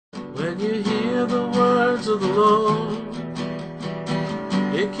When you hear the words of the Lord,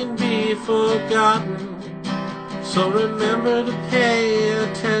 it can be forgotten. So remember to pay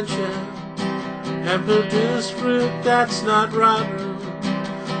attention and produce fruit that's not rotten.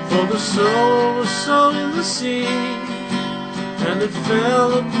 For the sower was sown in the seed, and it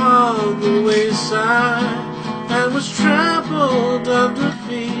fell upon the wayside, and was trampled under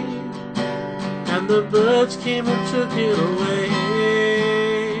feet, and the birds came and took it away.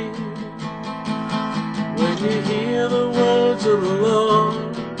 When you hear the words of the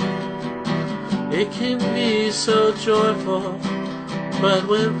Lord, it can be so joyful, but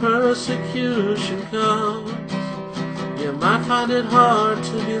when persecution comes, you might find it hard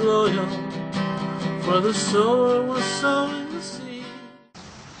to be loyal, for the sower was sowing the seed.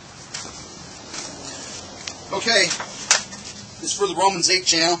 Okay, this is for the Romans 8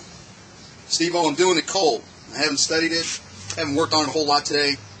 channel. Steve-O, I'm doing it cold. I haven't studied it, haven't worked on it a whole lot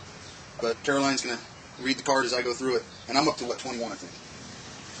today, but Caroline's going to read the card as I go through it. And I'm up to, what, 21, I think.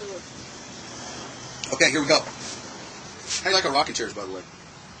 Okay, here we go. How do you like our rocking chairs, by the way?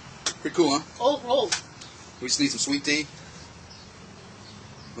 Pretty cool, huh? Old. We just need some sweet tea.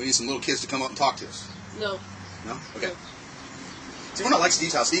 We need some little kids to come up and talk to us. No. No? Okay. No. See, we're not like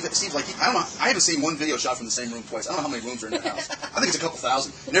Steve's house. Steve's like, I don't know, I haven't seen one video shot from the same room twice. I don't know how many rooms are in that house. I think it's a couple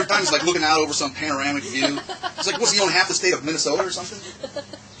thousand. And every time he's like looking out over some panoramic view. It's like, what's he own half the state of Minnesota or something?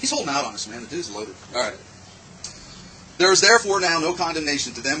 He's holding out on us, man. The dude's loaded. All right. There is therefore now no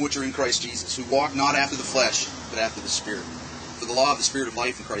condemnation to them which are in Christ Jesus, who walk not after the flesh, but after the Spirit. For the law of the Spirit of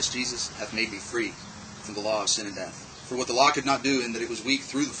life in Christ Jesus hath made me free from the law of sin and death. For what the law could not do, in that it was weak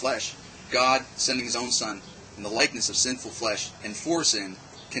through the flesh, God, sending his own Son, in the likeness of sinful flesh, and for sin,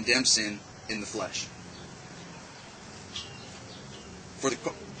 condemned sin in the flesh. For the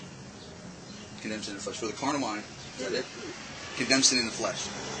carnal mind, is that it? Condemned sin in the flesh.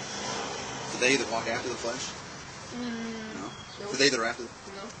 For they that walk after the flesh? No. For they that are after the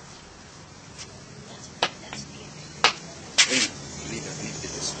flesh? No. Wait a minute. I need to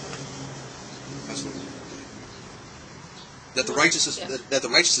get this. That's what that the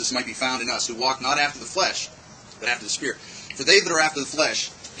righteousness might be found in us, who walk not after the flesh, but after the Spirit. For they that are after the flesh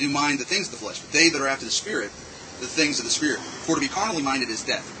do mind the things of the flesh, but they that are after the Spirit, the things of the Spirit. For to be carnally minded is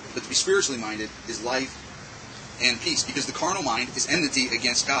death, but to be spiritually minded is life and peace, because the carnal mind is enmity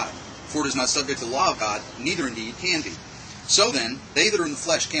against God. For it is not subject to the law of God, neither indeed can be. So then, they that are in the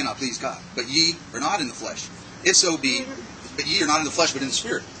flesh cannot please God. But ye are not in the flesh. If so be, but ye are not in the flesh, but in the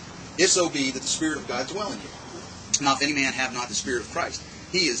Spirit. If so be that the Spirit of God dwell in you. Now if any man have not the Spirit of Christ,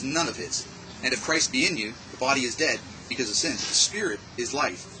 he is none of his. And if Christ be in you, the body is dead because of sin. But the Spirit is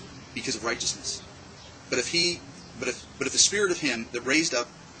life because of righteousness. But if the Spirit of him that raised up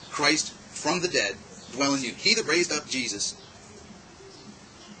Christ from the dead dwell in you, he that raised up Jesus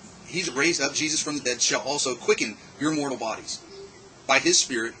from the dead shall also quicken your mortal bodies by his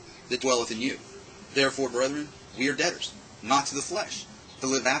Spirit that dwelleth in you. Therefore, brethren, we are debtors, not to the flesh, to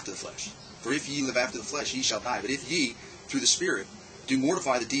live after the flesh. For if ye live after the flesh, ye shall die. But if ye, through the Spirit, do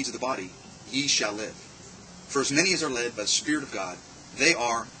mortify the deeds of the body, ye shall live. For as many as are led by the Spirit of God, they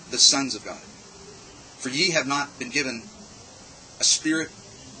are the sons of God. For ye have not been given a spirit.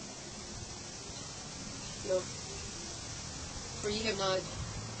 No. For ye have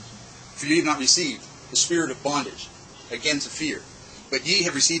not received the spirit of bondage, again to fear. But ye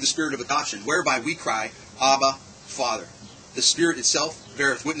have received the Spirit of adoption, whereby we cry, Abba, Father. The Spirit itself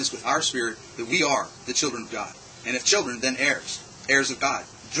beareth witness with our spirit that we are the children of God. And if children, then heirs, heirs of God,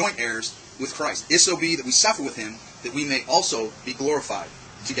 joint-heirs with Christ. If so be that we suffer with him, that we may also be glorified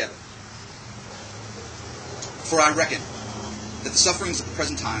together. For I reckon that the sufferings of the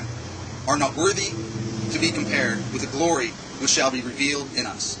present time are not worthy to be compared with the glory which shall be revealed in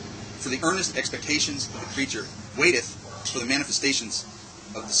us. For the earnest expectations of the creature waiteth for the manifestations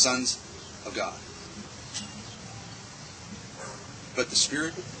of the sons of God. But the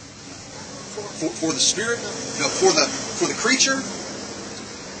Spirit, for the creature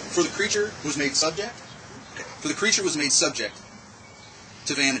was made subject. For the creature was made subject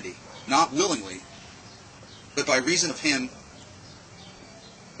to vanity, not willingly, but by reason of him.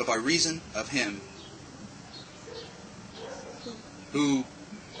 Who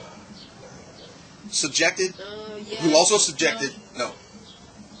subjected? Who also subjected? No.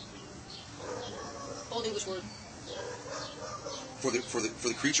 Old English word. For the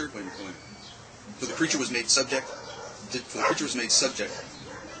creature. Wait a minute. For the creature was made subject.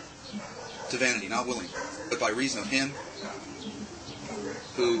 To vanity, not willing, but by reason of him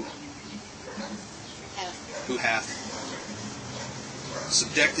who hath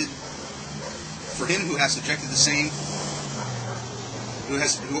subjected. For him who hath subjected the same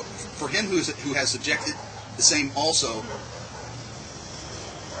For him who has subjected the same also,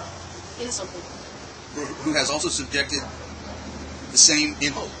 in something. Who has also subjected the same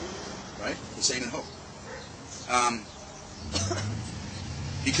in hope, right? The same in hope.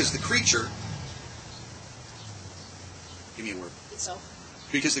 Because the creature, give me a word. Itself.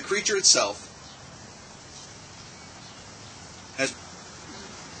 Because the creature itself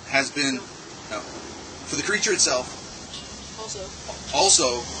has been, no, for the creature itself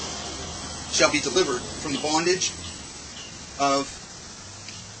also shall be delivered from the bondage of,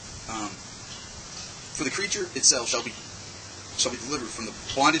 for the creature itself shall be delivered from the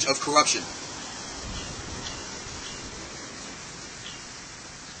bondage of corruption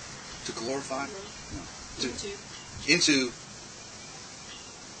to glorify, into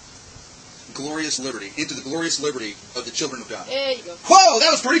glorious liberty, into the glorious liberty of the children of God. There you go. Whoa, that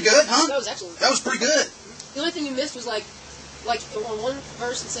was pretty good, huh? That was excellent. That was pretty good. The only thing you missed was like on one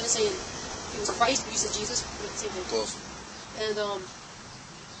verse, instead of saying it was Christ, you said Jesus. Same thing. Close. And the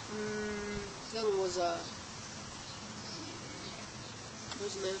other one was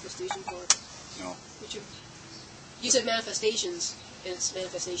where's the manifestation part? No. You said manifestations, and it's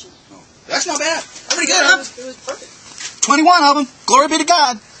manifestation. No. That's not bad. That's pretty good, huh? It was perfect. 21 of them. Glory be to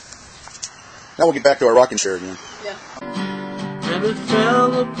God. Now we'll get back to our rocking chair again. Yeah. And it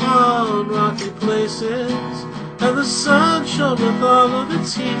fell upon rocky places, and the sun shone with all of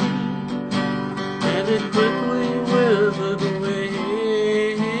its heat, and it quickly withered away.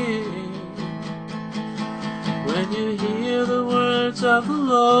 When you hear the words of the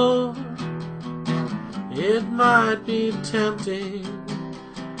Lord, it might be tempting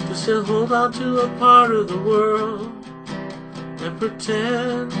to still hold on to a part of the world and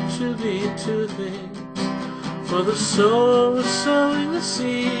pretend to be two things. For the sower was sowing the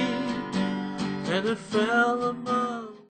seed, and it fell among